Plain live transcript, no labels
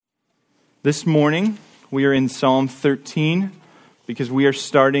This morning, we are in Psalm 13 because we are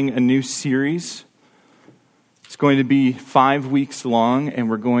starting a new series. It's going to be 5 weeks long, and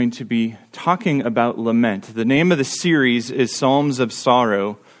we're going to be talking about lament. The name of the series is Psalms of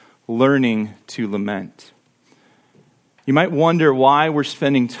Sorrow, Learning to Lament. You might wonder why we're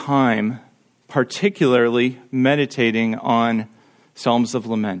spending time particularly meditating on Psalms of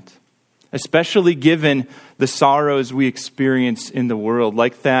Lament, especially given the sorrows we experience in the world.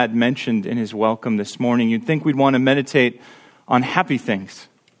 Like Thad mentioned in his welcome this morning, you'd think we'd want to meditate on happy things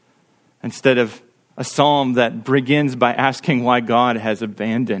instead of a psalm that begins by asking why God has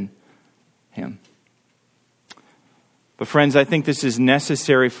abandoned him. But friends, I think this is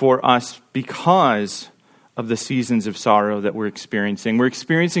necessary for us because of the seasons of sorrow that we're experiencing. We're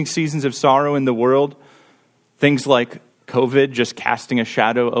experiencing seasons of sorrow in the world, things like COVID just casting a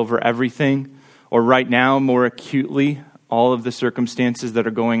shadow over everything, or right now, more acutely, all of the circumstances that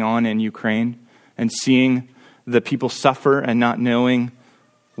are going on in Ukraine and seeing the people suffer and not knowing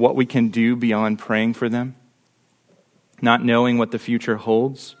what we can do beyond praying for them, not knowing what the future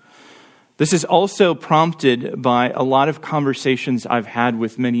holds. This is also prompted by a lot of conversations I've had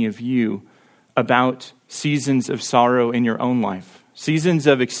with many of you about seasons of sorrow in your own life, seasons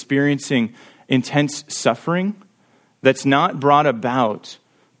of experiencing intense suffering that's not brought about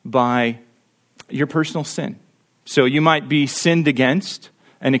by your personal sin. So you might be sinned against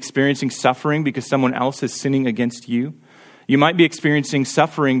and experiencing suffering because someone else is sinning against you. You might be experiencing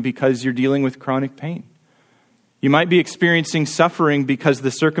suffering because you're dealing with chronic pain. You might be experiencing suffering because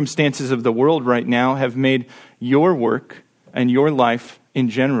the circumstances of the world right now have made your work and your life in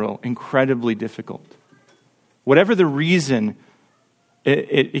general incredibly difficult. Whatever the reason,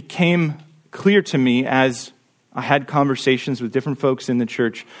 it came clear to me as I had conversations with different folks in the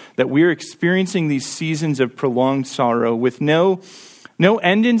church that we're experiencing these seasons of prolonged sorrow with no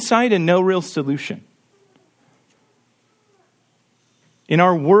end in sight and no real solution. In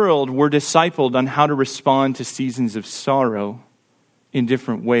our world, we're discipled on how to respond to seasons of sorrow in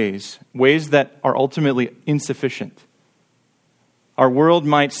different ways that are ultimately insufficient. Our world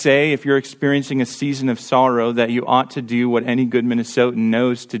might say, if you're experiencing a season of sorrow, that you ought to do what any good Minnesotan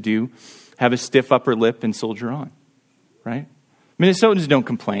knows to do: have a stiff upper lip and soldier on, right? Minnesotans don't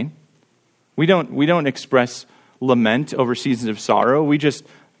complain. We don't express lament over seasons of sorrow. We just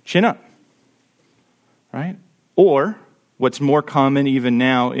chin up, right? Or, what's more common even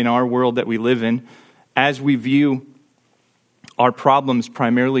now in our world that we live in, as we view our problems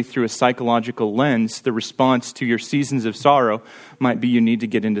primarily through a psychological lens, the response to your seasons of sorrow might be you need to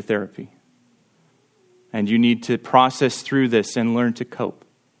get into therapy. And you need to process through this and learn to cope.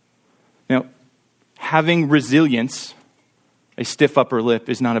 Now, having resilience, a stiff upper lip,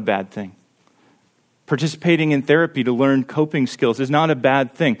 is not a bad thing. Participating in therapy to learn coping skills is not a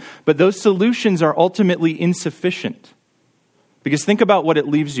bad thing. But those solutions are ultimately insufficient. Because think about what it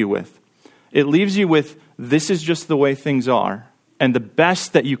leaves you with. It leaves you with, this is just the way things are, and the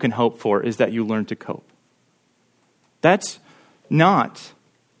best that you can hope for is that you learn to cope. That's not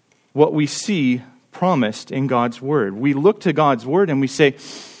what we see promised in God's Word. We look to God's Word and we say,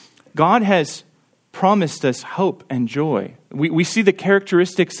 God has promised us hope and joy. We see the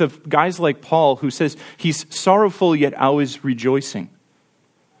characteristics of guys like Paul, who says he's sorrowful yet always rejoicing.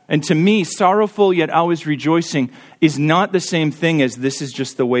 And to me, sorrowful yet always rejoicing is not the same thing as this is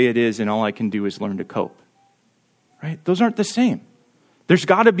just the way it is and all I can do is learn to cope. Right? Those aren't the same. There's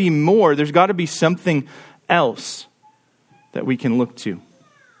got to be more. There's got to be something else that we can look to.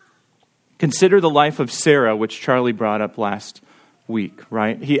 Consider the life of Sarah, which Charlie brought up last week,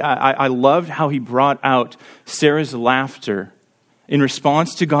 right? I loved how he brought out Sarah's laughter in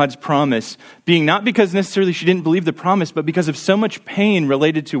response to God's promise, being not because necessarily she didn't believe the promise, but because of so much pain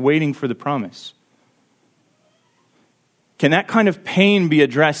related to waiting for the promise. Can that kind of pain be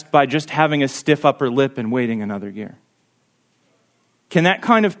addressed by just having a stiff upper lip and waiting another year? Can that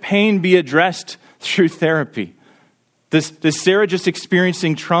kind of pain be addressed through therapy? Does Sarah just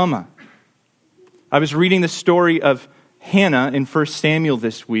experiencing trauma? I was reading the story of Hannah in 1 Samuel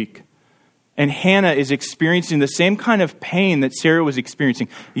this week. And Hannah is experiencing the same kind of pain that Sarah was experiencing.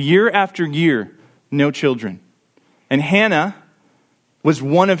 Year after year, no children. And Hannah was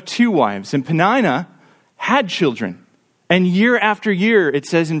one of 2 wives. And Peninnah had children. And year after year, it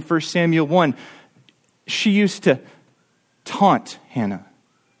says in 1 Samuel 1, she used to taunt Hannah.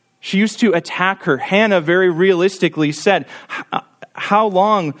 She used to attack her. Hannah very realistically said, "How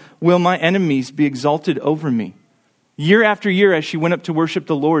long will my enemies be exalted over me?" Year after year, as she went up to worship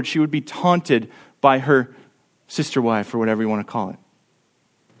the Lord, she would be taunted by her sister wife, or whatever you want to call it.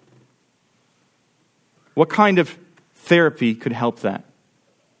 What kind of therapy could help that?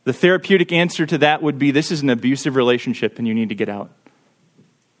 The therapeutic answer to that would be, this is an abusive relationship and you need to get out.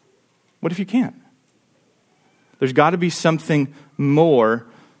 What if you can't? There's got to be something more.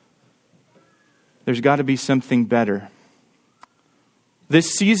 There's got to be something better.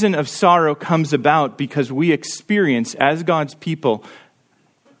 This season of sorrow comes about because we experience, as God's people,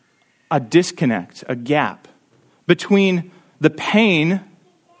 a disconnect, a gap between the pain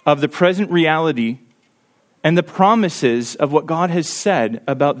of the present reality and the promises of what God has said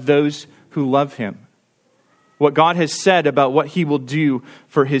about those who love him. What God has said about what he will do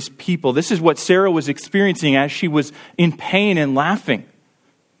for his people. This is what Sarah was experiencing as she was in pain and laughing.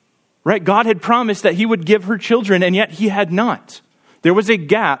 Right? God had promised that he would give her children, and yet he had not. There was a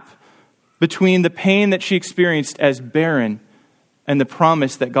gap between the pain that she experienced as barren and the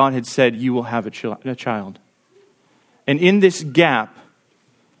promise that God had said, you will have a child. And in this gap,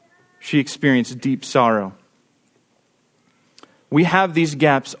 she experienced deep sorrow. We have these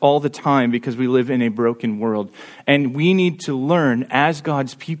gaps all the time because we live in a broken world. And we need to learn, as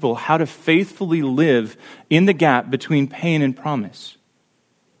God's people, how to faithfully live in the gap between pain and promise.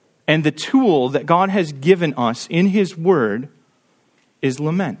 And the tool that God has given us in his word is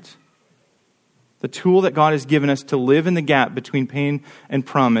lament. The tool that God has given us to live in the gap between pain and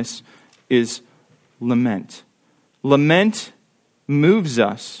promise is lament. Lament moves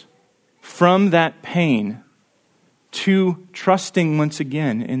us from that pain to trusting once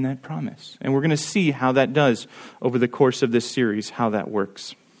again in that promise. And we're going to see how that does over the course of this series, how that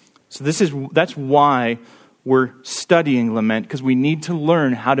works. So that's why we're studying lament, because we need to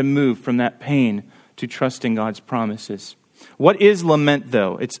learn how to move from that pain to trusting God's promises. What is lament,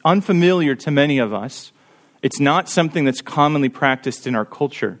 though? It's unfamiliar to many of us. It's not something that's commonly practiced in our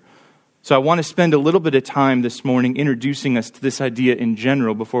culture. So I want to spend a little bit of time this morning introducing us to this idea in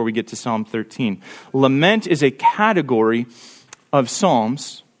general before we get to Psalm 13. Lament is a category of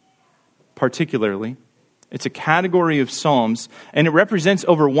Psalms, particularly. It's a category of Psalms, and it represents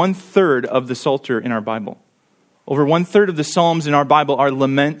over 1/3 of the Psalter in our Bible. Over 1/3 of the Psalms in our Bible are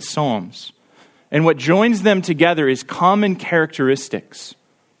lament Psalms. And what joins them together is common characteristics.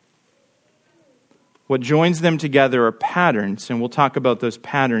 What joins them together are patterns, and we'll talk about those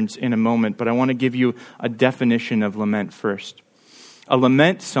patterns in a moment, but I want to give you a definition of lament first. A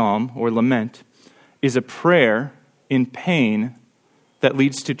lament psalm, or lament, is a prayer in pain that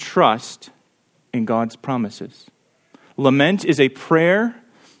leads to trust in God's promises. Lament is a prayer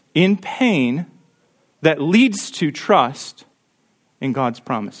in pain that leads to trust in God's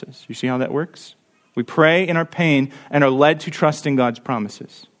promises. You see how that works? We pray in our pain and are led to trust in God's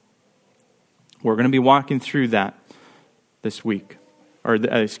promises. We're going to be walking through that this week,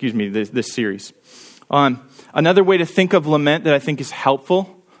 this series. Another way to think of lament that I think is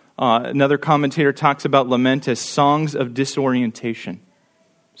helpful, another commentator talks about lament as songs of disorientation.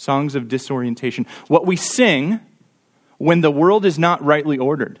 Songs of disorientation. What we sing when the world is not rightly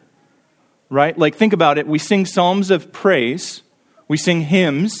ordered, right? Like, think about it. We sing psalms of praise. We sing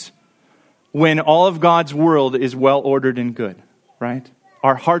hymns when all of God's world is well ordered and good, right?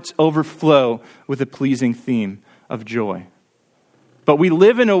 Our hearts overflow with a pleasing theme of joy. But we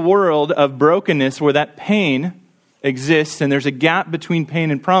live in a world of brokenness where that pain exists, and there's a gap between pain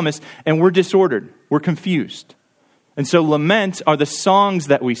and promise, and we're disordered. We're confused. And so lament are the songs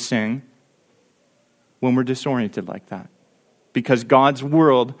that we sing when we're disoriented like that, because God's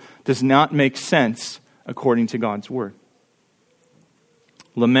world does not make sense according to God's word.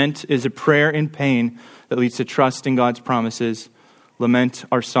 Lament is a prayer in pain that leads to trust in God's promises. Lament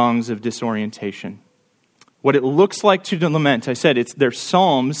are songs of disorientation. What it looks like to lament, I said, they're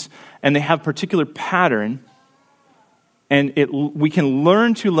psalms, and they have particular pattern, and we can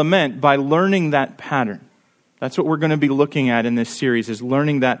learn to lament by learning that pattern. That's what we're going to be looking at in this series, is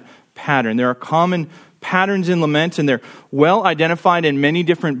learning that pattern. There are common patterns in lament, and they're well identified in many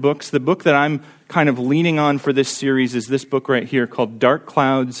different books. The book that I'm kind of leaning on for this series is this book right here called Dark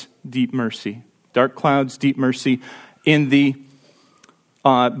Clouds, Deep Mercy. Dark Clouds, Deep Mercy. In the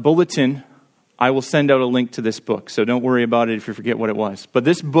bulletin, I will send out a link to this book, so don't worry about it if you forget what it was. But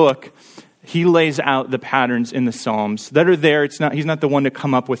this book, he lays out the patterns in the Psalms that are there. He's not the one to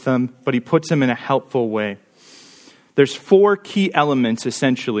come up with them, but he puts them in a helpful way. There's 4 key elements,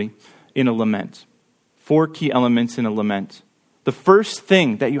 essentially, in a lament. 4 key elements in a lament. The first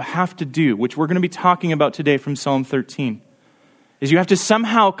thing that you have to do, which we're going to be talking about today from Psalm 13, is you have to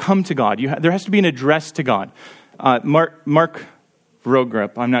somehow come to God. There has to be an address to God. Mark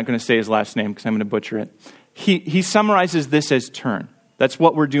Vroegrup, I'm not going to say his last name because I'm going to butcher it. He summarizes this as turn. That's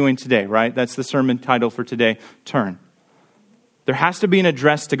what we're doing today, right? That's the sermon title for today, turn. There has to be an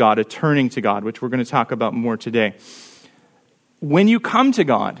address to God, a turning to God, which we're going to talk about more today. when you come to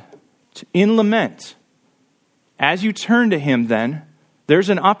God in lament, as you turn to him then, there's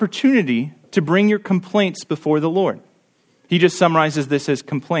an opportunity to bring your complaints before the Lord. He just summarizes this as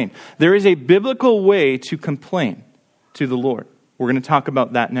complain. There is a biblical way to complain to the Lord. We're going to talk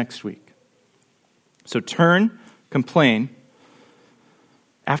about that next week. So turn, complain.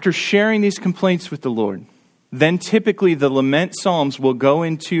 After sharing these complaints with the Lord, then typically the lament psalms will go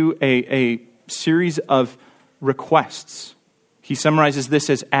into a series of requests. He summarizes this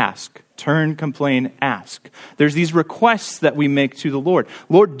as ask. Turn, complain, ask. There's these requests that we make to the Lord.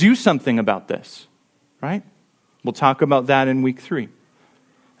 Lord, do something about this, right? We'll talk about that in week 3.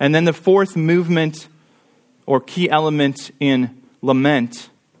 And then the fourth movement or key element in lament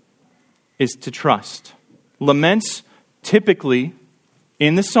is to trust. Laments typically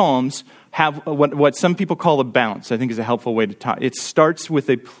in the Psalms have what some people call a bounce, I think is a helpful way to talk. It starts with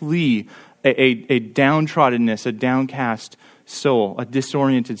a plea, a downtroddenness, a downcast soul, a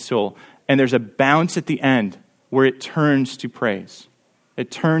disoriented soul. And there's a bounce at the end where it turns to praise.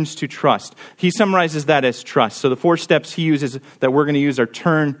 It turns to trust. He summarizes that as trust. So the 4 steps he uses that we're going to use are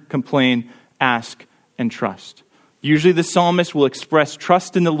turn, complain, ask, and trust. Usually the psalmist will express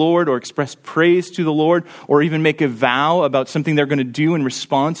trust in the Lord or express praise to the Lord or even make a vow about something they're going to do in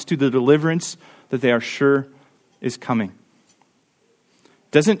response to the deliverance that they are sure is coming.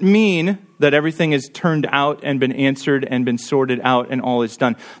 Doesn't mean that everything is turned out and been answered and been sorted out and all is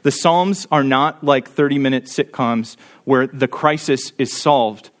done. The Psalms are not like 30-minute sitcoms where the crisis is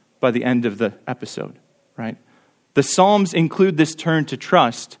solved by the end of the episode, right? The Psalms include this turn to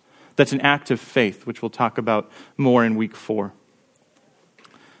trust that's an act of faith, which we'll talk about more in week 4.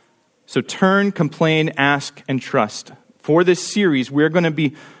 So turn, complain, ask, and trust. For this series, we're going to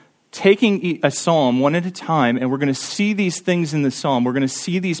be taking a psalm one at a time, and we're going to see these things in the psalm. We're going to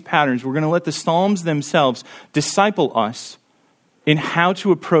see these patterns. We're going to let the psalms themselves disciple us in how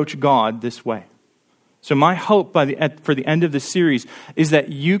to approach God this way. So my hope for the end of the series is that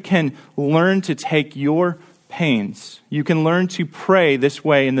you can learn to take your pains. You can learn to pray this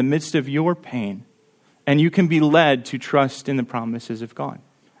way in the midst of your pain, and you can be led to trust in the promises of God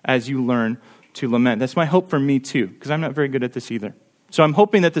as you learn to lament. That's my hope for me too, because I'm not very good at this either. So I'm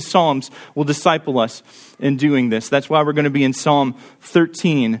hoping that the Psalms will disciple us in doing this. That's why we're going to be in Psalm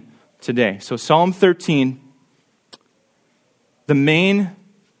 13 today. So Psalm 13, the main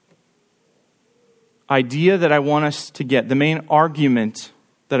idea that I want us to get, the main argument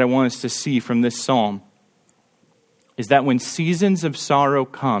that I want us to see from this psalm is that when seasons of sorrow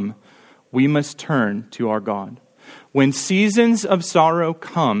come, we must turn to our God. When seasons of sorrow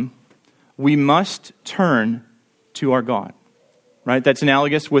come, we must turn to our God. Right? That's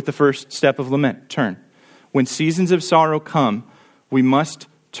analogous with the first step of lament, turn. When seasons of sorrow come, we must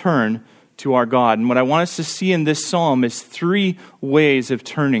turn to our God. And what I want us to see in this psalm is 3 ways of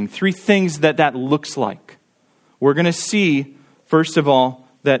turning, 3 things that looks like. We're going to see, first of all,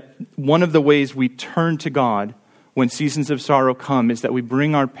 that one of the ways we turn to God when seasons of sorrow come is that we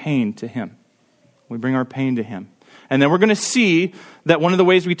bring our pain to Him. We bring our pain to Him. And then we're going to see that one of the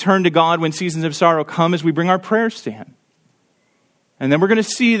ways we turn to God when seasons of sorrow come is we bring our prayers to Him. And then we're going to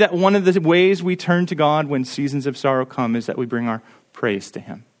see that one of the ways we turn to God when seasons of sorrow come is that we bring our praise to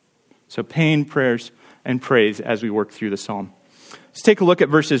Him. So pain, prayers, and praise as we work through the psalm. Let's take a look at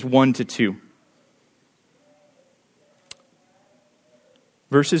verses 1 to 2.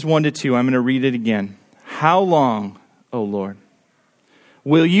 Verses 1 to 2, I'm going to read it again. How long, O Lord,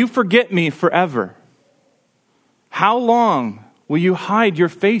 will you forget me forever? How long will you hide your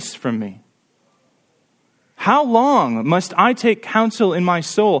face from me? How long must I take counsel in my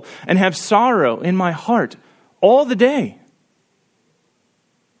soul and have sorrow in my heart all the day?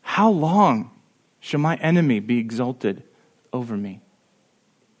 How long shall my enemy be exalted over me?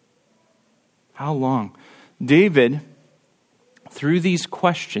 How long? David, through these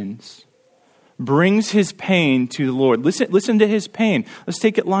questions, brings his pain to the Lord. Listen to his pain. Let's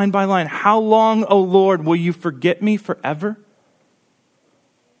take it line by line. How long, O Lord, will you forget me forever?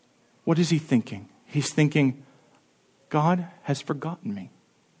 What is he thinking? He's thinking, God has forgotten me.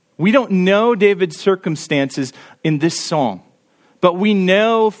 We don't know David's circumstances in this psalm, but we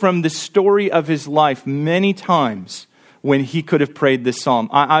know from the story of his life many times when he could have prayed this psalm.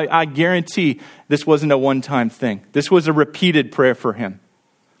 I guarantee this wasn't a one-time thing. This was a repeated prayer for him.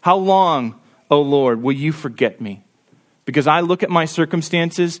 How long, O Lord, will you forget me? Because I look at my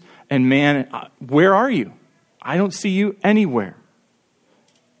circumstances and man, where are you? I don't see you anywhere.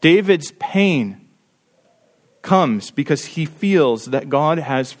 David's pain comes because he feels that God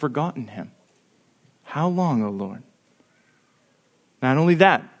has forgotten him. How long, O Lord? Not only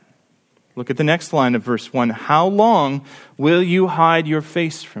that, Look at the next line of verse 1. How long will you hide your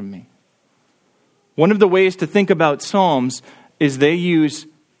face from me? One of the ways to think about Psalms is they use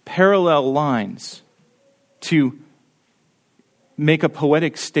parallel lines to make a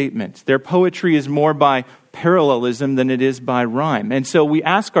poetic statement. Their poetry is more by parallelism than it is by rhyme. And so we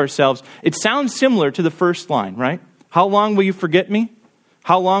ask ourselves, it sounds similar to the first line, right? How long will you forget me?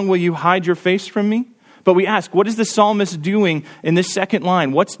 How long will you hide your face from me? But we ask, what is the psalmist doing in this second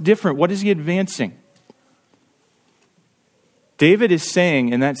line? What's different? What is he advancing? David is saying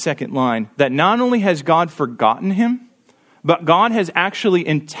in that second line that not only has God forgotten him, but God has actually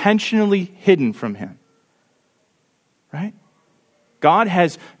intentionally hidden from him. Right? God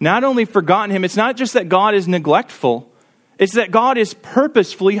has not only forgotten him, it's not just that God is neglectful, it's that God is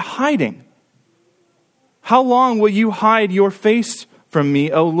purposefully hiding. How long will you hide your face from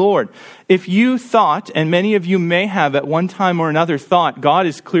me, O Lord? If you thought, and many of you may have at one time or another thought, God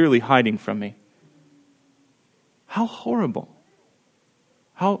is clearly hiding from me. How horrible.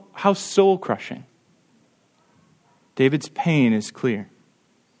 How soul-crushing. David's pain is clear.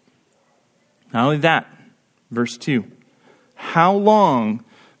 Not only that, verse 2. How long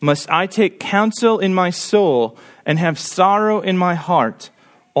must I take counsel in my soul and have sorrow in my heart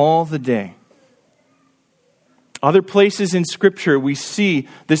all the day? Other places in Scripture we see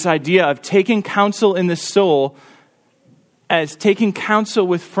this idea of taking counsel in the soul as taking counsel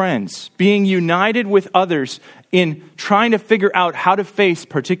with friends, being united with others in trying to figure out how to face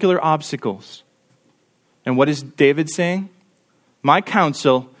particular obstacles. And what is David saying? My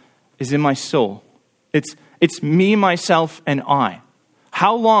counsel is in my soul. It's me, myself, and I.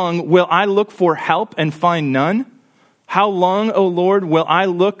 How long will I look for help and find none? How long, O Lord, will I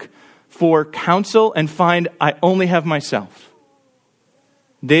look for counsel and find I only have myself?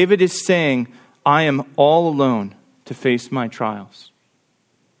 David is saying, I am all alone to face my trials.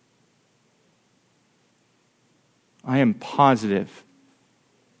 I am positive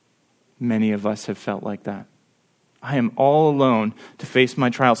many of us have felt like that. I am all alone to face my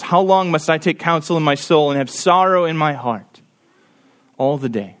trials. How long must I take counsel in my soul and have sorrow in my heart? All the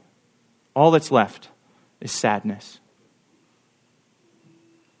day. All that's left is sadness.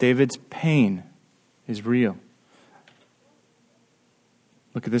 David's pain is real.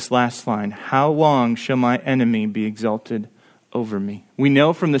 Look at this last line. How long shall my enemy be exalted over me? We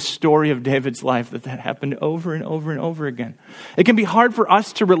know from the story of David's life that happened over and over and over again. It can be hard for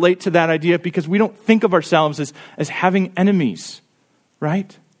us to relate to that idea because we don't think of ourselves as having enemies,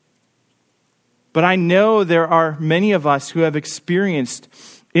 right? But I know there are many of us who have experienced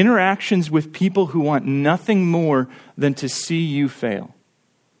interactions with people who want nothing more than to see you fail,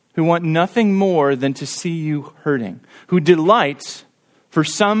 who want nothing more than to see you hurting, who delights for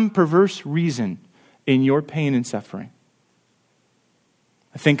some perverse reason in your pain and suffering.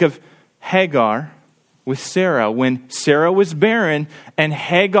 I think of Hagar with Sarah when Sarah was barren and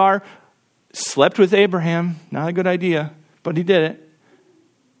Hagar slept with Abraham. Not a good idea, but he did it.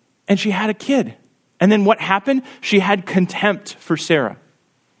 And she had a kid. And then what happened? She had contempt for Sarah.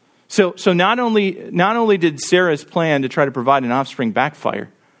 So not only did Sarah's plan to try to provide an offspring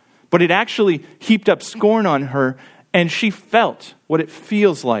backfire, but it actually heaped up scorn on her, and she felt what it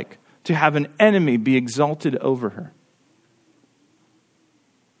feels like to have an enemy be exalted over her.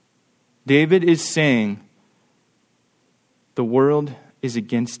 David is saying, the world is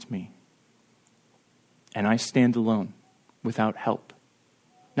against me, and I stand alone without help.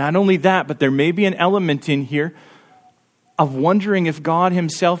 Not only that, but there may be an element in here of wondering if God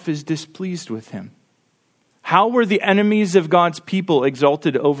himself is displeased with him. How were the enemies of God's people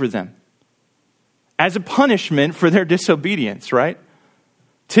exalted over them? As a punishment for their disobedience, right?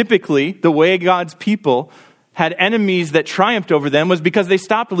 Typically, the way God's people had enemies that triumphed over them was because they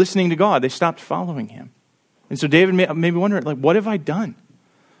stopped listening to God. They stopped following him. And so David may be wondering, what have I done,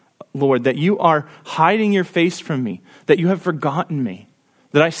 Lord, that you are hiding your face from me, that you have forgotten me,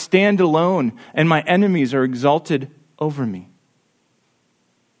 that I stand alone and my enemies are exalted over me?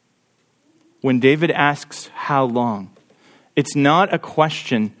 When David asks, how long? It's not a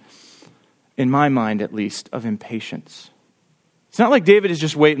question, in my mind at least, of impatience. It's not like David is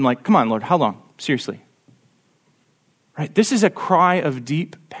just waiting come on, Lord, how long? Seriously. Right? This is a cry of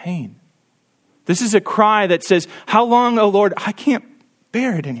deep pain. This is a cry that says, how long, O Lord? I can't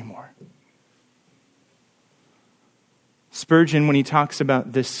bear it anymore. Spurgeon, when he talks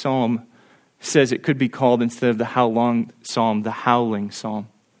about this psalm, says it could be called, instead of the how long psalm, the howling psalm.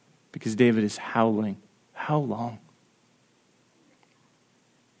 Because David is howling. How long?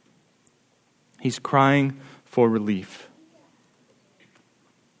 He's crying for relief.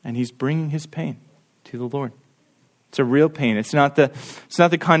 And he's bringing his pain to the Lord. It's a real pain. It's not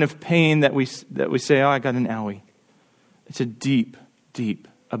the kind of pain that we say, oh, I got an owie. It's a deep, deep,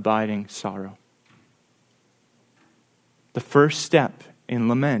 abiding sorrow. The first step in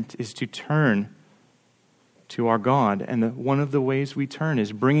lament is to turn to our God. And one of the ways we turn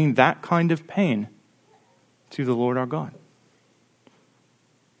is bringing that kind of pain to the Lord our God.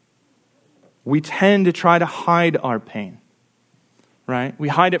 We tend to try to hide our pain, right? We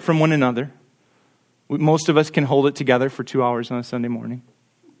hide it from one another. Most of us can hold it together for 2 hours on a Sunday morning.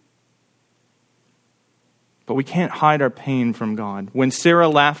 But we can't hide our pain from God. When Sarah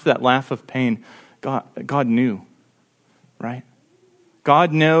laughed that laugh of pain, God knew, right?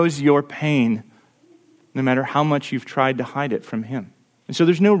 God knows your pain no matter how much you've tried to hide it from Him. And so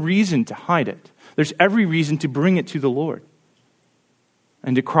there's no reason to hide it. There's every reason to bring it to the Lord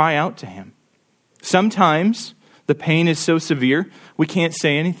and to cry out to Him. Sometimes the pain is so severe, we can't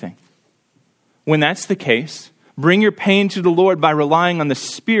say anything. When that's the case, bring your pain to the Lord by relying on the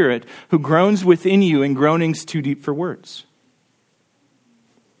Spirit who groans within you in groanings too deep for words.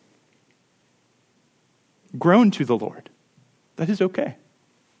 Groan to the Lord. That is okay.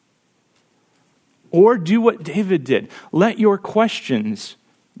 Or do what David did. Let your questions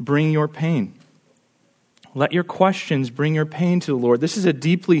bring your pain. Let your questions bring your pain to the Lord. This is a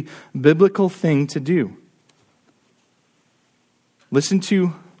deeply biblical thing to do. Listen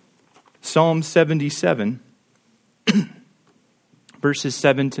to Psalm 77, verses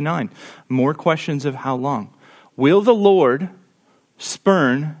 7 to 9. More questions of how long. Will the Lord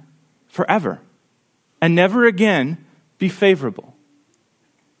spurn forever and never again be favorable?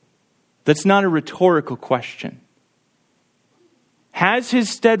 That's not a rhetorical question. Has His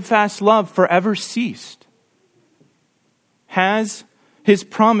steadfast love forever ceased? Has His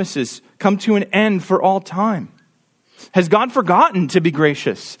promises come to an end for all time? Has God forgotten to be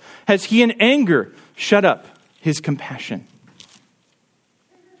gracious? Has He in anger shut up His compassion?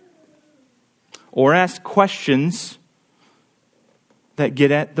 Or ask questions that get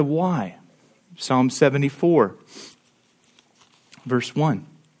at the why. Psalm 74, verse 1.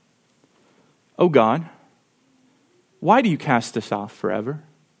 O God, why do you cast us off forever?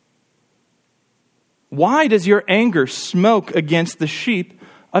 Why does your anger smoke against the sheep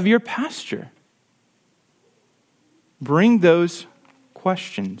of your pasture? Bring those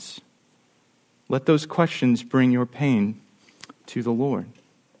questions. Let those questions bring your pain to the Lord.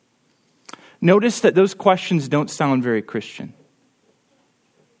 Notice that those questions don't sound very Christian.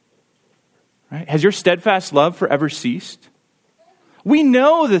 Right? Has your steadfast love forever ceased? We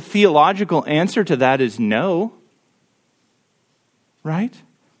know the theological answer to that is no. Right?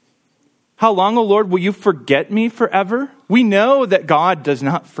 How long, O Lord, will you forget me forever? We know that God does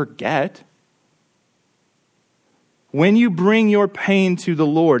not forget. When you bring your pain to the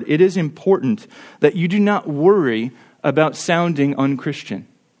Lord, it is important that you do not worry about sounding unchristian.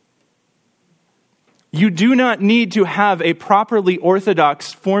 You do not need to have a properly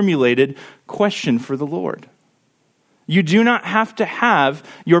orthodox formulated question for the Lord. You do not have to have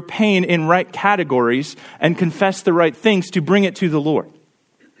your pain in right categories and confess the right things to bring it to the Lord.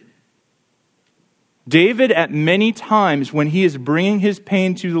 David, at many times when he is bringing his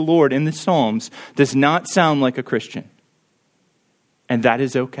pain to the Lord in the Psalms, does not sound like a Christian. And that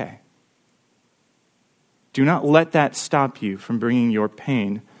is okay. Do not let that stop you from bringing your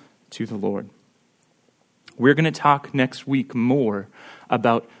pain to the Lord. We're going to talk next week more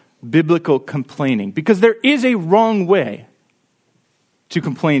about biblical complaining, because there is a wrong way to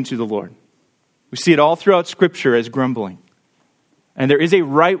complain to the Lord. We see it all throughout Scripture as grumbling. And there is a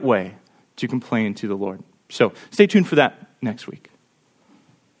right way to complain to the Lord. So stay tuned for that next week.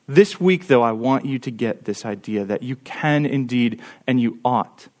 This week, though, I want you to get this idea that you can indeed, and you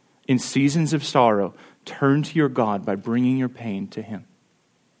ought, in seasons of sorrow, turn to your God by bringing your pain to Him.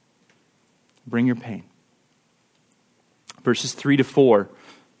 Bring your pain. Verses 3 to 4,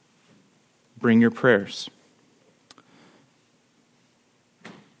 bring your prayers.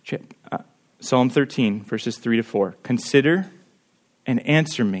 Psalm 13, verses 3 to 4. Consider and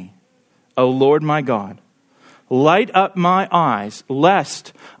answer me, O Lord my God. Light up my eyes,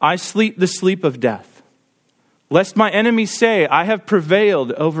 lest I sleep the sleep of death. Lest my enemies say, I have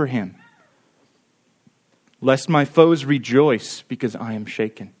prevailed over him. Lest my foes rejoice because I am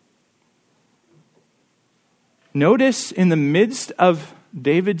shaken. Notice in the midst of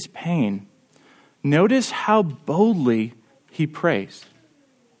David's pain, notice how boldly he prays.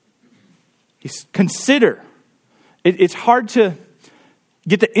 Consider. It's hard to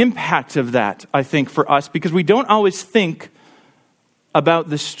get the impact of that, I think, for us, because we don't always think about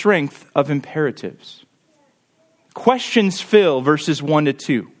the strength of imperatives. Questions fill verses 1 to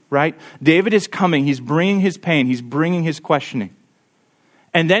 2. right? David is coming. He's bringing his pain. He's bringing his questioning.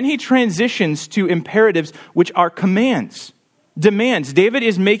 And then he transitions to imperatives, which are commands, demands. David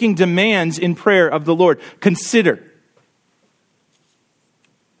is making demands in prayer of the Lord. Consider.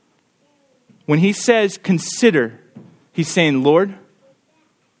 When he says consider, he's saying, Lord,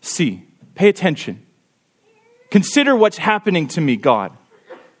 see, pay attention. Consider what's happening to me, God.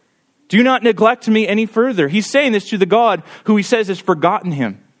 Do not neglect me any further. He's saying this to the God who he says has forgotten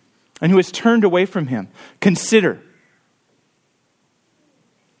him and who has turned away from him. Consider.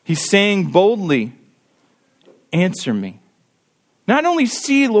 He's saying boldly, answer me. Not only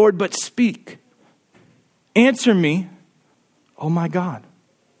see, Lord, but speak. Answer me, oh my God.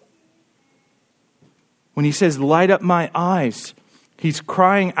 When he says, light up my eyes, he's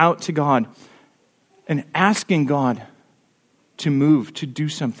crying out to God and asking God to move, to do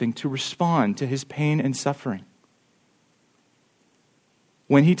something, to respond to his pain and suffering.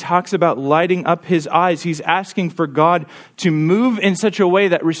 When he talks about lighting up his eyes, he's asking for God to move in such a way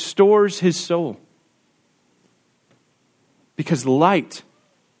that restores his soul. Because light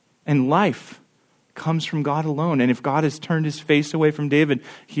and life comes from God alone. And if God has turned his face away from David,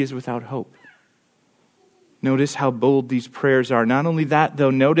 he is without hope. Notice how bold these prayers are. Not only that, though,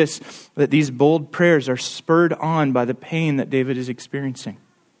 notice that these bold prayers are spurred on by the pain that David is experiencing.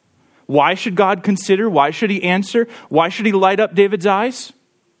 Why should God consider? Why should he answer? Why should he light up David's eyes?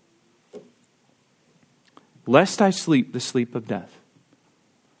 Lest I sleep the sleep of death.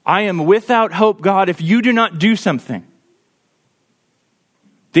 I am without hope, God, if you do not do something.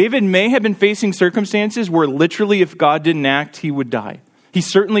 David may have been facing circumstances where literally if God didn't act, he would die. He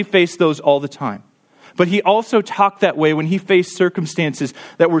certainly faced those all the time. But he also talked that way when he faced circumstances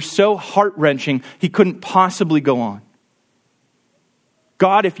that were so heart-wrenching, he couldn't possibly go on.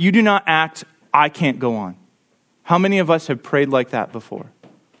 God, if you do not act, I can't go on. How many of us have prayed like that before?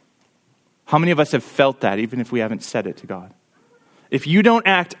 How many of us have felt that, even if we haven't said it to God? If you don't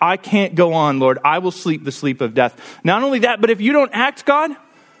act, I can't go on, Lord. I will sleep the sleep of death. Not only that, but if you don't act, God,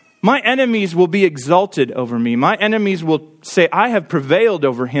 my enemies will be exalted over me. My enemies will say, I have prevailed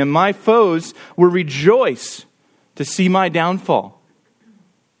over him. My foes will rejoice to see my downfall.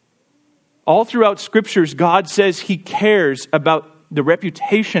 All throughout scriptures, God says he cares about the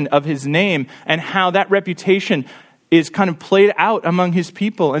reputation of his name and how that reputation is kind of played out among his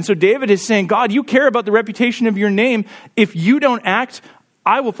people. And so David is saying, God, you care about the reputation of your name. If you don't act,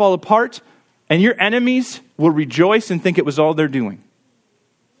 I will fall apart and your enemies will rejoice and think it was all they're doing.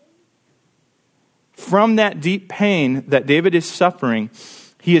 From that deep pain that David is suffering,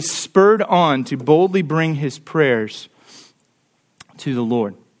 he is spurred on to boldly bring his prayers to the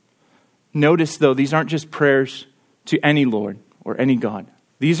Lord. Notice, though, these aren't just prayers to any Lord or any God.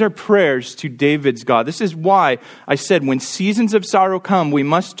 These are prayers to David's God. This is why I said when seasons of sorrow come, we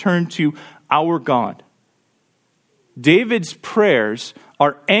must turn to our God. David's prayers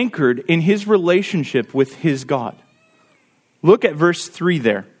are anchored in his relationship with his God. Look at verse 3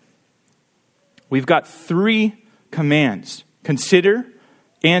 there. We've got 3 commands. Consider,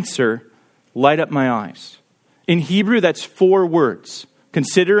 answer, light up my eyes. In Hebrew, that's 4 words.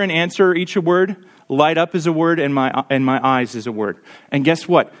 Consider and answer are each a word. Light up is a word, and my eyes is a word. And guess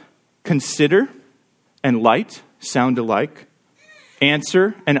what? Consider and light sound alike.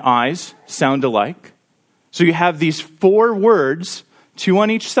 Answer and eyes sound alike. So you have these 4 words, 2 on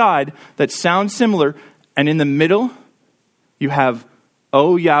each side, that sound similar. And in the middle, you have,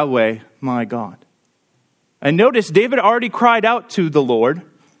 O Yahweh, my God. And notice, David already cried out to the Lord.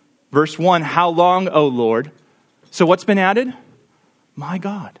 Verse 1, how long, O Lord? So what's been added? My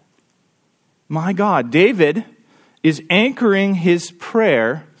God. My God. David is anchoring his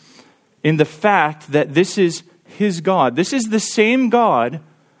prayer in the fact that this is his God. This is the same God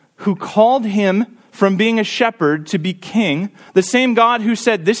who called him from being a shepherd to be king. The same God who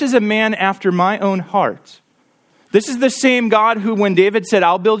said, this is a man after my own heart. This is the same God who, when David said,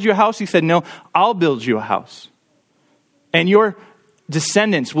 I'll build you a house, he said, no, I'll build you a house. And your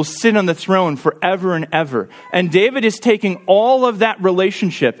descendants will sit on the throne forever and ever. And David is taking all of that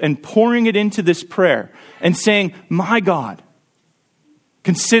relationship and pouring it into this prayer and saying, my God,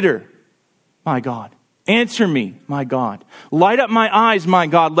 consider, my God. Answer me, my God. Light up my eyes, my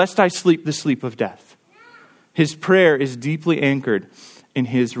God, lest I sleep the sleep of death. His prayer is deeply anchored in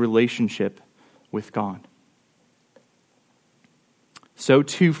his relationship with God. So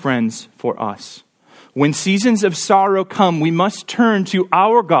too, friends, for us. When seasons of sorrow come, we must turn to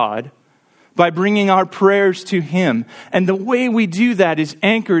our God by bringing our prayers to him. And the way we do that is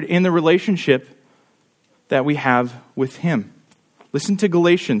anchored in the relationship that we have with him. Listen to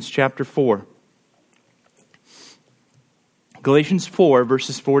Galatians chapter 4. Galatians 4,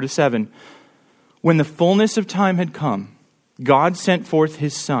 verses 4 to 7. When the fullness of time had come, God sent forth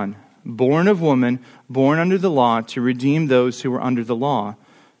his Son, born of woman, born under the law, to redeem those who were under the law,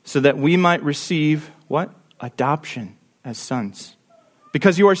 so that we might receive, what? Adoption as sons.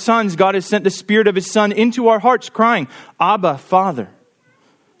 Because you are sons, God has sent the Spirit of his Son into our hearts, crying, Abba, Father.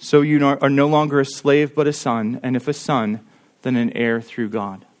 So you are no longer a slave, but a son, and if a son, then an heir through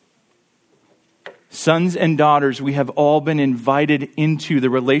God. Sons and daughters, we have all been invited into the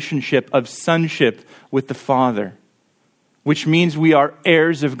relationship of sonship with the Father, which means we are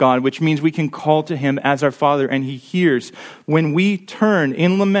heirs of God, which means we can call to him as our Father, and he hears. When we turn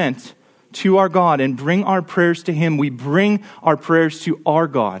in lament to our God and bring our prayers to him, we bring our prayers to our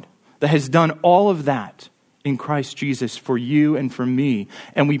God that has done all of that in Christ Jesus for you and for me.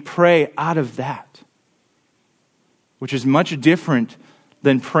 And we pray out of that, which is much different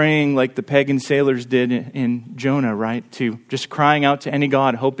than praying like the pagan sailors did in Jonah, right? To just crying out to any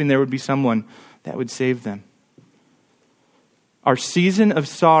god, hoping there would be someone that would save them. Our season of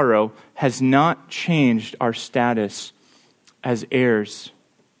sorrow has not changed our status as heirs,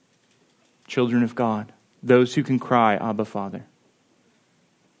 children of God, those who can cry, Abba, Father.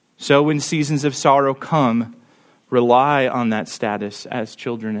 So when seasons of sorrow come, rely on that status as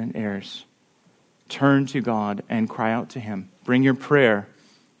children and heirs. Turn to God and cry out to him. Bring your prayer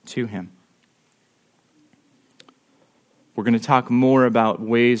to him. We're going to talk more about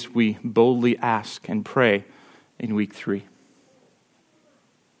ways we boldly ask and pray in week 3.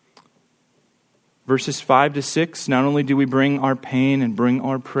 Verses 5 to 6, not only do we bring our pain and bring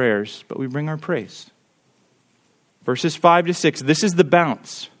our prayers, but we bring our praise. Verses 5 to 6, this is the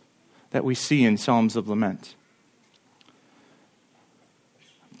bounce that we see in Psalms of Lament.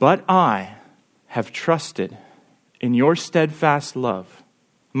 But I have trusted in your steadfast love.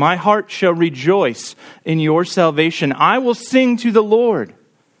 My heart shall rejoice in your salvation. I will sing to the Lord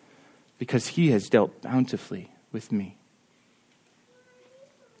because he has dealt bountifully with me.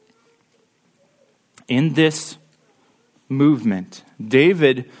 In this movement,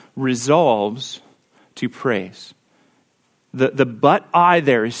 David resolves to praise. The but I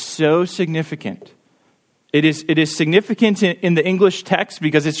there is so significant. It is significant in the English text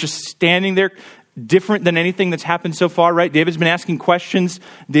because it's just standing there, different than anything that's happened so far, right? David's been asking questions.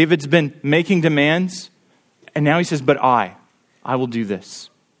 David's been making demands. And now he says, but I will do this.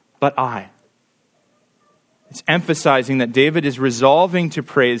 But I. It's emphasizing that David is resolving to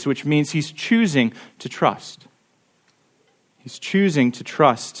praise, which means he's choosing to trust. He's choosing to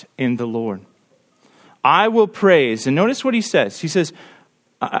trust in the Lord. I will praise. And notice what he says. He says,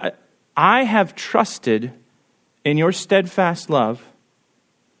 I have trusted in your steadfast love.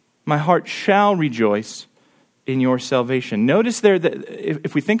 My heart shall rejoice in your salvation. Notice there that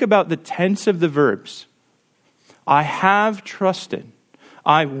if we think about the tense of the verbs, I have trusted.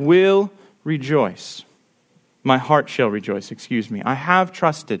 I will rejoice. My heart shall rejoice, I have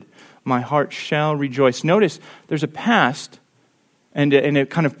trusted. My heart shall rejoice. Notice there's a past and a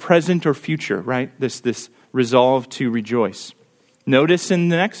kind of present or future, right? This resolve to rejoice. Notice in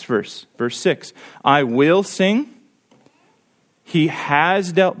the next verse, verse 6, I will sing. He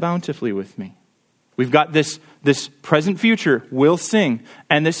has dealt bountifully with me. We've got this present future, will sing,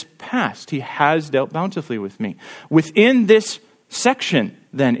 and this past, he has dealt bountifully with me. Within this section,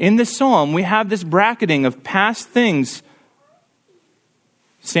 then, in this psalm, we have this bracketing of past things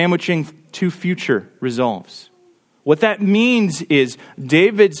sandwiching to future resolves. What that means is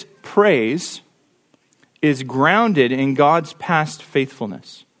David's praise is grounded in God's past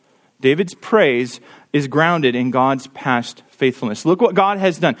faithfulness. David's praise is grounded in God's past faithfulness. Look what God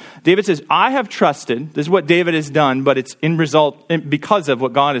has done. David says, I have trusted. This is what David has done, but it's because of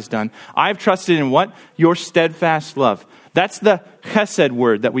what God has done. I have trusted in what? Your steadfast love. That's the chesed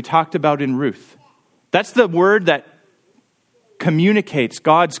word that we talked about in Ruth. That's the word that communicates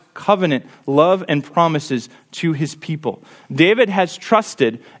God's covenant love and promises to his people. David has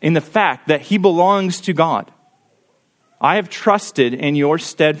trusted in the fact that he belongs to God. I have trusted in your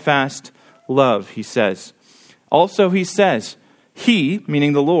steadfast love, he says. Also, he says, he,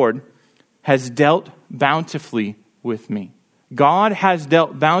 meaning the Lord, has dealt bountifully with me. God has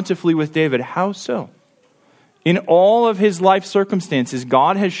dealt bountifully with David. How so? In all of his life circumstances,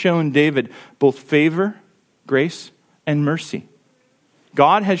 God has shown David both favor, grace, and mercy.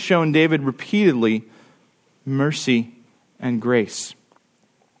 God has shown David repeatedly mercy and grace.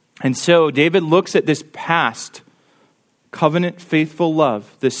 And so David looks at this past covenant faithful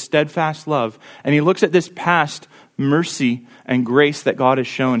love, this steadfast love, and he looks at this past mercy and grace that God has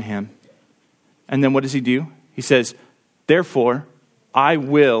shown him. And then what does he do? He says, therefore, I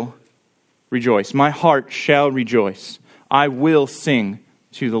will rejoice. My heart shall rejoice. I will sing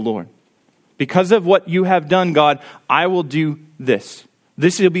to the Lord. Because of what you have done, God, I will do this.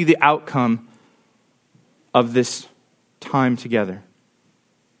 This will be the outcome of this time together.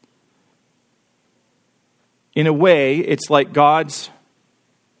 In a way, it's like God's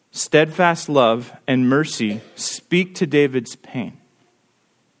steadfast love and mercy speak to David's pain.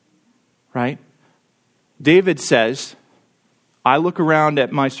 Right? David says, I look around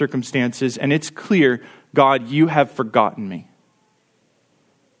at my circumstances and it's clear, God, you have forgotten me.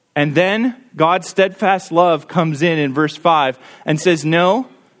 And then God's steadfast love comes in verse 5 and says, no,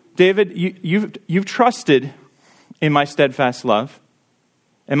 David, you've trusted in my steadfast love.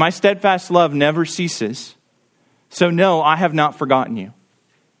 And my steadfast love never ceases. So no, I have not forgotten you.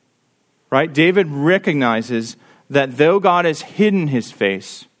 Right? David recognizes that though God has hidden his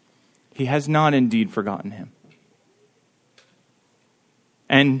face, he has not indeed forgotten him.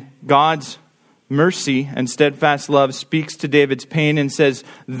 And God's mercy and steadfast love speaks to David's pain and says,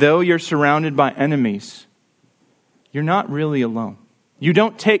 though you're surrounded by enemies, you're not really alone. You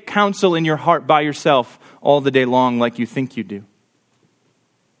don't take counsel in your heart by yourself all the day long like you think you do.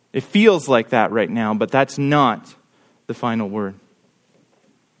 It feels like that right now, but that's not the final word.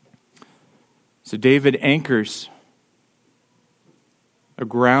 So David anchors or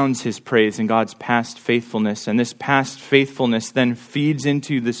grounds his praise in God's past faithfulness, and this past faithfulness then feeds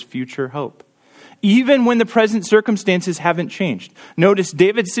into this future hope. Even when the present circumstances haven't changed. Notice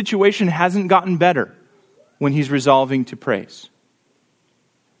David's situation hasn't gotten better when he's resolving to praise.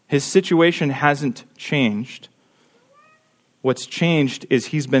 His situation hasn't changed. What's changed is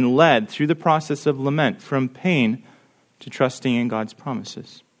he's been led through the process of lament from pain to trusting in God's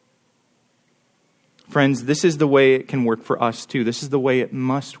promises. Friends, this is the way it can work for us too. This is the way it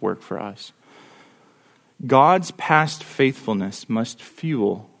must work for us. God's past faithfulness must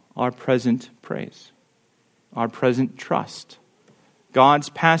fuel our present praise, our present trust. God's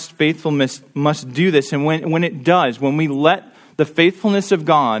past faithfulness must do this. And when it does, when we let the faithfulness of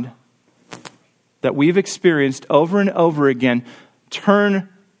God that we've experienced over and over again turn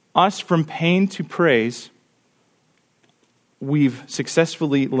us from pain to praise, we've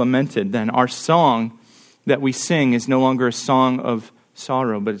successfully lamented. Then our song that we sing is no longer a song of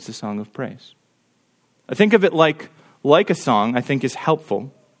sorrow, but it's a song of praise. I think of it like a song, I think is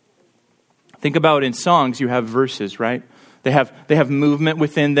helpful. Think about in songs, you have verses, right? They have movement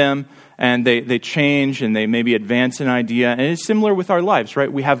within them, and they change, and they maybe advance an idea. And it's similar with our lives,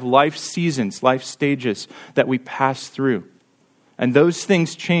 right? We have life seasons, life stages that we pass through. And those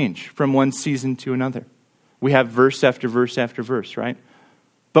things change from one season to another. We have verse after verse after verse, right?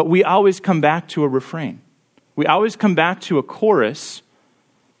 But we always come back to a refrain. We always come back to a chorus.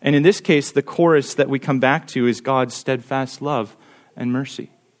 And in this case, the chorus that we come back to is God's steadfast love and mercy.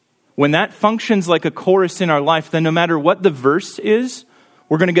 When that functions like a chorus in our life, then no matter what the verse is,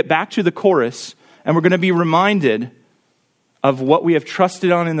 we're going to get back to the chorus and we're going to be reminded of what we have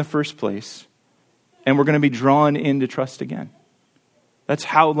trusted on in the first place. And we're going to be drawn into trust again. That's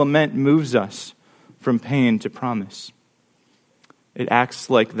how lament moves us from pain to promise. It acts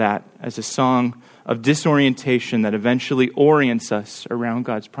like that as a song of disorientation that eventually orients us around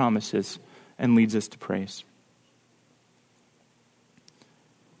God's promises and leads us to praise.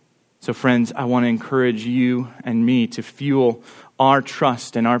 So friends, I want to encourage you and me to fuel our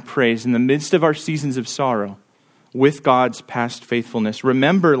trust and our praise in the midst of our seasons of sorrow with God's past faithfulness.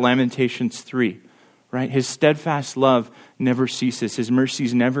 Remember Lamentations 3, right? His steadfast love never ceases. His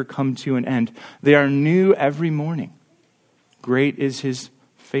mercies never come to an end. They are new every morning. Great is his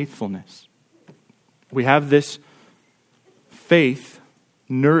faithfulness. We have this faith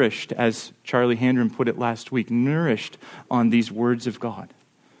nourished, as Charlie Handren put it last week, nourished on these words of God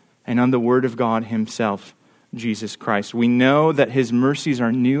and on the word of God himself, Jesus Christ. We know that his mercies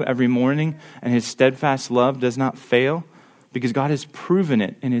are new every morning and his steadfast love does not fail because God has proven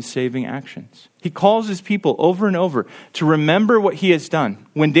it in his saving actions. He calls his people over and over to remember what he has done.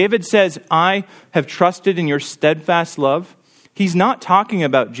 When David says, I have trusted in your steadfast love, he's not talking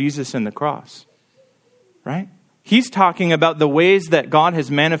about Jesus and the cross, right? He's talking about the ways that God has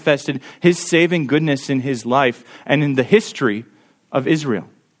manifested his saving goodness in his life and in the history of Israel.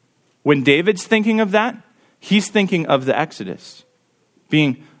 When David's thinking of that, he's thinking of the Exodus,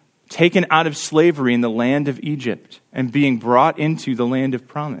 being taken out of slavery in the land of Egypt and being brought into the land of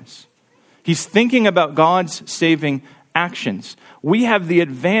promise. He's thinking about God's saving actions. We have the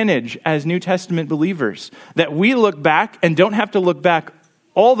advantage as New Testament believers that we look back and don't have to look back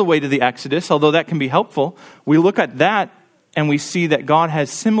all the way to the Exodus, although that can be helpful. We look at that and we see that God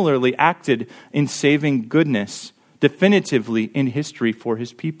has similarly acted in saving goodness definitively in history for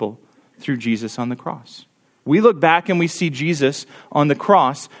his people through Jesus on the cross. We look back and we see Jesus on the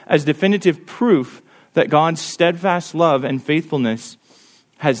cross as definitive proof that God's steadfast love and faithfulness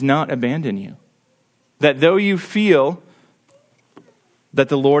has not abandoned you. That though you feel that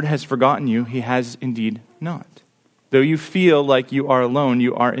the Lord has forgotten you, he has indeed not. Though you feel like you are alone,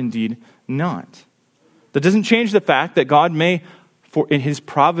 you are indeed not. That doesn't change the fact that God may, in his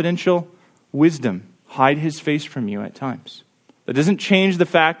providential wisdom, hide his face from you at times. That doesn't change the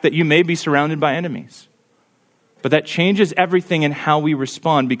fact that you may be surrounded by enemies. But that changes everything in how we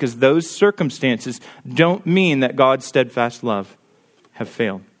respond, because those circumstances don't mean that God's steadfast love have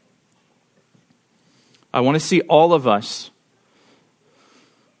failed. I want to see all of us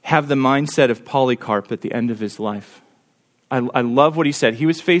have the mindset of Polycarp at the end of his life. I love what he said. He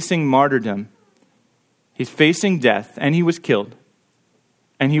was facing martyrdom. He's facing death, and he was killed.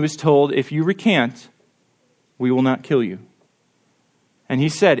 And he was told, if you recant, we will not kill you. And he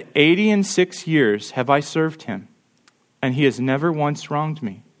said, 86 years have I served him, and he has never once wronged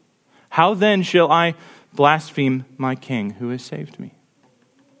me. How then shall I blaspheme my king who has saved me?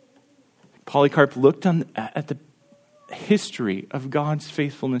 Polycarp looked at the history of God's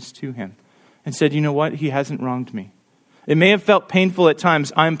faithfulness to him and said, you know what? He hasn't wronged me. It may have felt painful at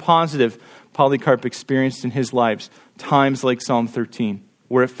times. I'm positive Polycarp experienced in his life times like Psalm 13,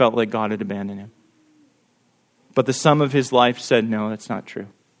 where it felt like God had abandoned him. But the sum of his life said, no, that's not true.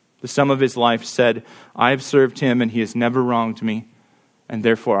 The sum of his life said, I have served him and he has never wronged me, and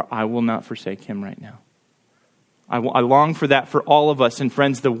therefore I will not forsake him right now. I long for that for all of us. And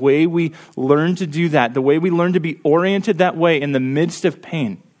friends, the way we learn to do that, the way we learn to be oriented that way in the midst of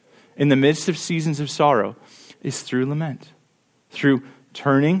pain, in the midst of seasons of sorrow, is through lament. Through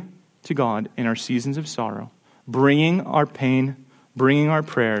turning to God in our seasons of sorrow, bringing our pain, bringing our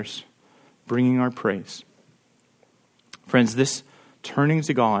prayers, bringing our praise. Friends, this turning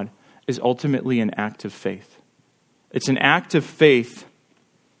to God is ultimately an act of faith. It's an act of faith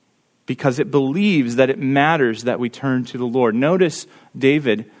because it believes that it matters that we turn to the Lord. Notice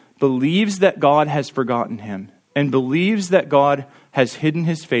David believes that God has forgotten him, and believes that God has hidden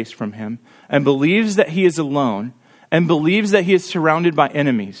his face from him, and believes that he is alone, and believes that he is surrounded by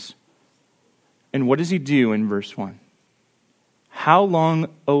enemies. And what does he do in verse 1? How long,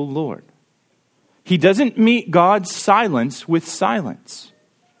 O Lord? He doesn't meet God's silence with silence.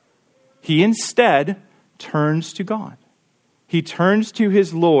 He instead turns to God. He turns to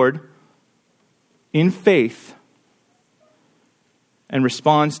his Lord in faith and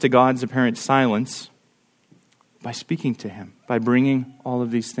responds to God's apparent silence by speaking to him, by bringing all of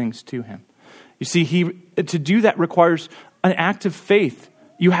these things to him. You see, to do that requires an act of faith.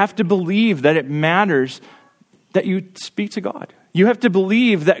 You have to believe that it matters that you speak to God. You have to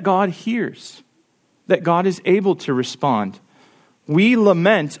believe that God hears, that God is able to respond. We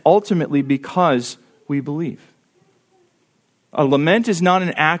lament ultimately because we believe. A lament is not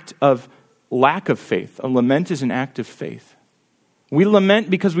an act of lack of faith. A lament is an act of faith. We lament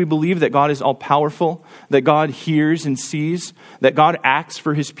because we believe that God is all-powerful, that God hears and sees, that God acts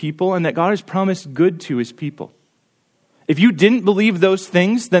for his people, and that God has promised good to his people. If you didn't believe those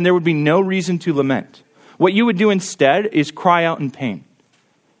things, then there would be no reason to lament. What you would do instead is cry out in pain.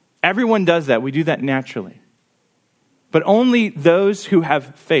 Everyone does that. We do that naturally. But only those who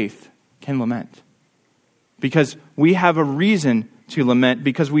have faith can lament. Because we have a reason to lament,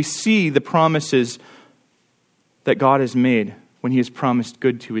 because we see the promises that God has made when he has promised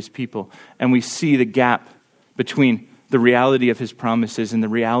good to his people. And we see the gap between the reality of his promises and the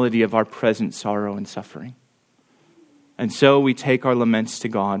reality of our present sorrow and suffering. And so we take our laments to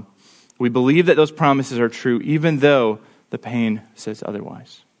God. We believe that those promises are true, even though the pain says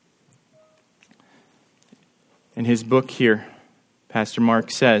otherwise. In his book here, Pastor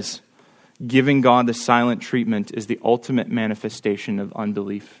Mark says, giving God the silent treatment is the ultimate manifestation of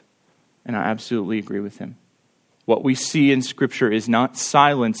unbelief. And I absolutely agree with him. What we see in Scripture is not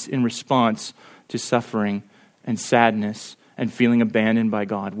silence in response to suffering and sadness and feeling abandoned by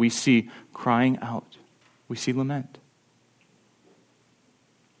God. We see crying out. We see lament.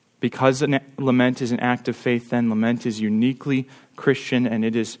 Because lament is an act of faith, then lament is uniquely Christian, and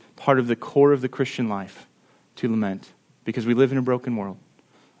it is part of the core of the Christian life to lament. Because we live in a broken world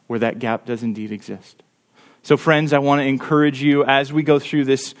where that gap does indeed exist. So friends, I want to encourage you as we go through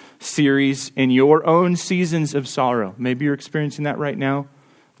this series in your own seasons of sorrow. Maybe you're experiencing that right now.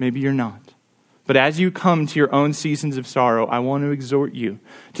 Maybe you're not. But as you come to your own seasons of sorrow, I want to exhort you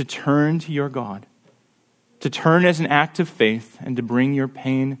to turn to your God, to turn as an act of faith and to bring your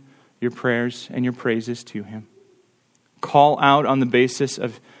pain, your prayers, and your praises to him. Call out on the basis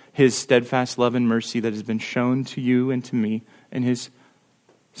of his steadfast love and mercy that has been shown to you and to me in his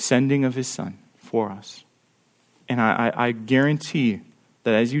sending of his Son for us. And I guarantee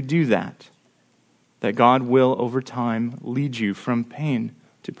that as you do that, that God will, over time, lead you from pain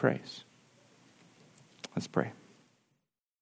to praise. Let's pray.